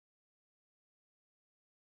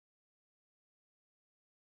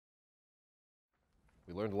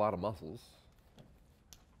We learned a lot of muscles.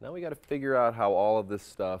 Now we got to figure out how all of this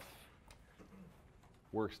stuff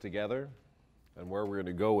works together and where we're going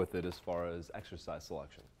to go with it as far as exercise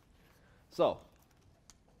selection. So,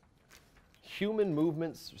 human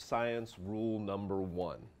movement science rule number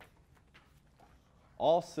 1.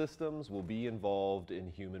 All systems will be involved in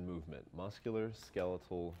human movement: muscular,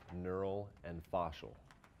 skeletal, neural, and fascial.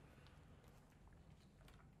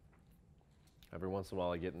 Every once in a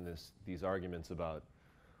while I get in these arguments about,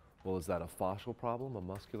 well, is that a fascial problem, a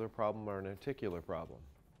muscular problem, or an articular problem?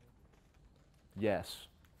 Yes.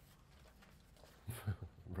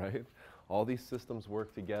 Right? All these systems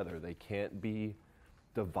work together. They can't be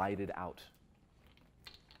divided out.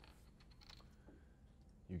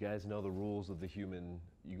 You guys know the rules of the human,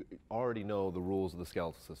 you already know the rules of the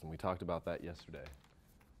skeletal system. We talked about that yesterday.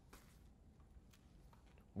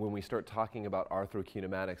 When we start talking about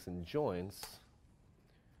arthrokinematics and joints,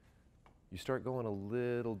 you start going a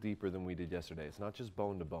little deeper than we did yesterday. It's not just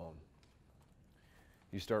bone to bone.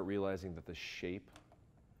 You start realizing that the shape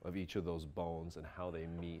of each of those bones and how they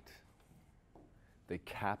meet, they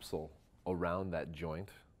capsule around that joint.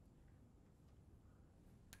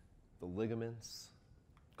 The ligaments,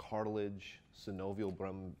 cartilage, synovial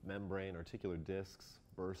membrane, articular discs,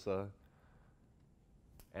 bursa,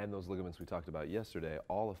 and those ligaments we talked about yesterday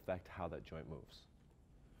all affect how that joint moves.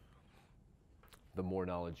 The more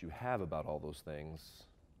knowledge you have about all those things,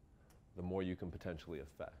 the more you can potentially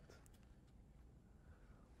affect.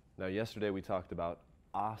 Now, yesterday we talked about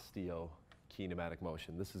osteokinematic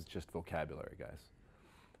motion. This is just vocabulary, guys.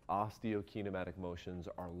 Osteokinematic motions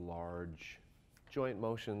are large joint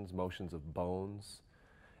motions, motions of bones,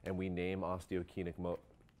 and we name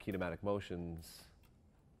osteokinematic motions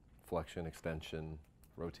flexion, extension,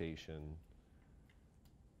 rotation.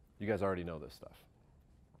 You guys already know this stuff.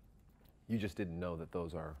 You just didn't know that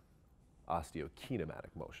those are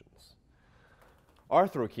osteokinematic motions.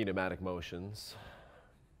 Arthrokinematic motions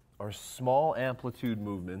are small amplitude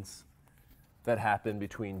movements that happen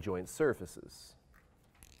between joint surfaces.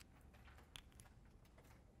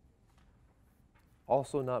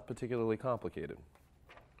 Also not particularly complicated.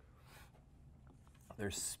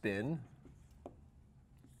 There's spin,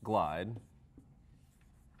 glide,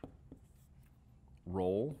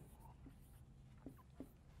 roll,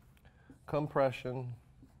 compression,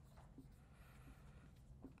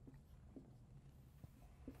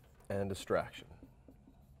 and distraction.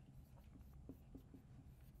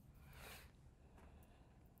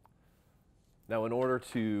 Now, in order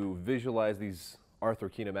to visualize these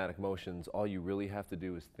arthrokinematic motions, all you really have to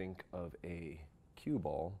do is think of a cue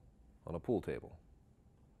ball on a pool table.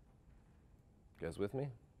 You guys with me?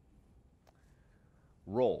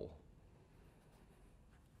 Roll.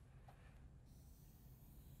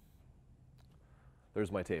 There's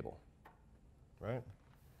my table, right?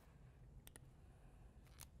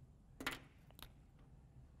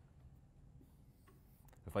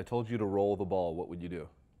 If I told you to roll the ball, what would you do?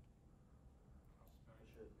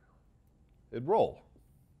 It'd roll,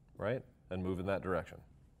 right? And move in that direction.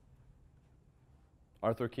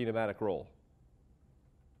 Arthrokinematic roll.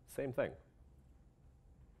 Same thing.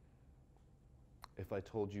 If I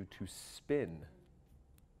told you to spin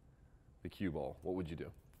the cue ball, what would you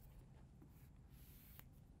do?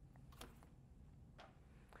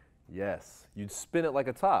 Yes, you'd spin it like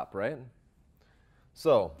a top, right?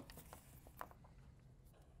 So,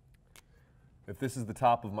 if this is the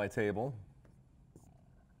top of my table,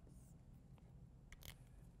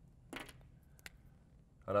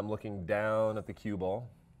 and I'm looking down at the cue ball,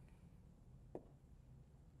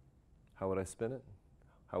 how would I spin it?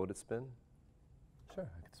 How would it spin? Sure,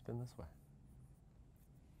 I could spin this way.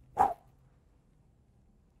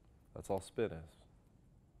 That's all spin is.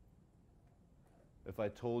 If I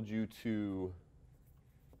told you to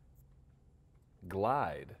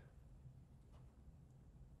glide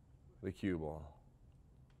the cue ball,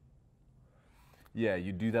 yeah,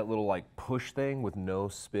 you do that little like push thing with no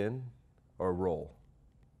spin or roll,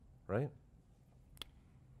 right?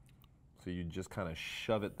 So you just kind of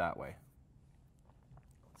shove it that way.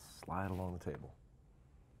 Slide along the table.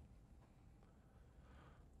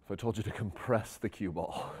 If I told you to compress the cue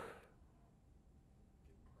ball,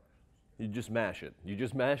 you just mash it. You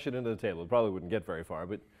just mash it into the table. It probably wouldn't get very far,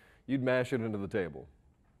 but you'd mash it into the table.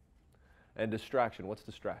 And distraction, what's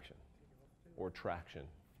distraction? Or traction?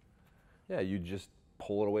 Yeah, you just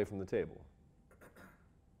pull it away from the table.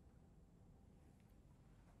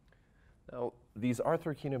 Now, these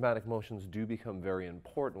arthrokinematic motions do become very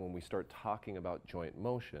important when we start talking about joint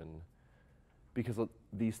motion, because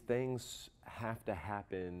these things have to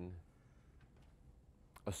happen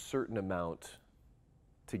a certain amount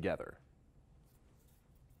together.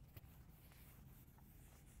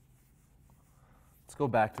 Let's go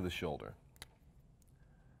back to the shoulder.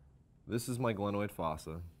 This is my glenoid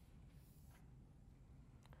fossa. And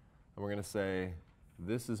we're going to say,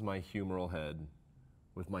 this is my humeral head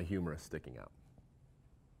with my humerus sticking out.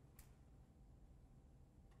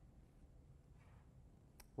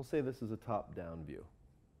 We'll say this is a top-down view.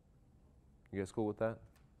 You guys cool with that?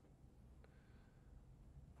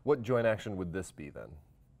 What joint action would this be then?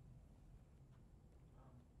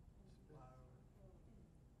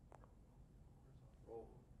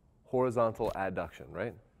 Horizontal adduction,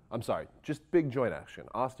 right? I'm sorry, just big joint action,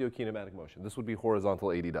 osteokinematic motion. This would be horizontal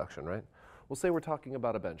adduction, right? We'll say we're talking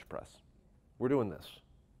about a bench press. We're doing this,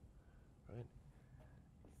 right?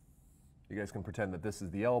 You guys can pretend that this is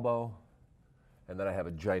the elbow and that I have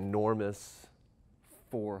a ginormous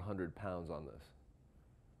 400 pounds on this.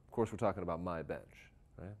 Of course, we're talking about my bench,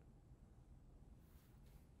 right?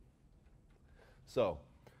 So,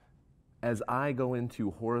 as I go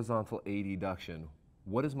into horizontal adduction,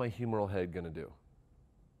 what is my humeral head going to do?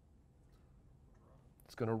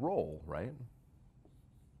 It's going to roll, right?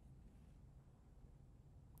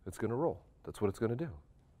 It's going to roll. That's what it's going to do.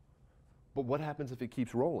 But what happens if it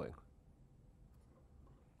keeps rolling?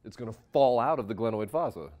 It's going to fall out of the glenoid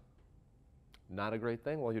fossa. Not a great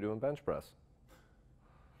thing while you're doing bench press.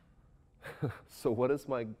 So what does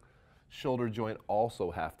my shoulder joint also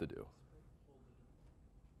have to do?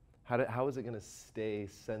 How is it going to stay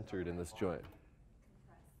centered in this joint?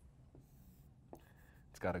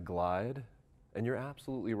 It's got to glide. And you're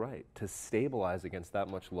absolutely right. To stabilize against that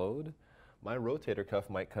much load, my rotator cuff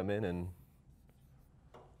might come in and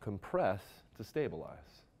compress to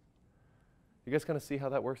stabilize. You guys kind of see how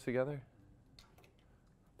that works together?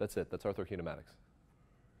 That's it. That's arthrokinematics.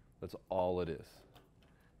 That's all it is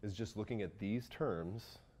just looking at these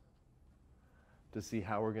terms to see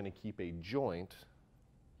how we're going to keep a joint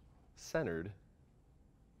centered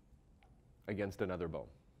against another bone.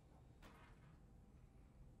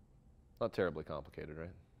 Not terribly complicated, right?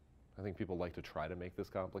 I think people like to try to make this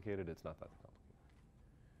complicated. It's not that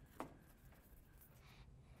complicated.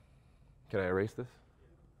 Can I erase this?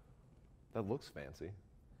 That looks fancy.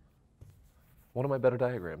 One of my better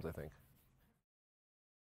diagrams, I think.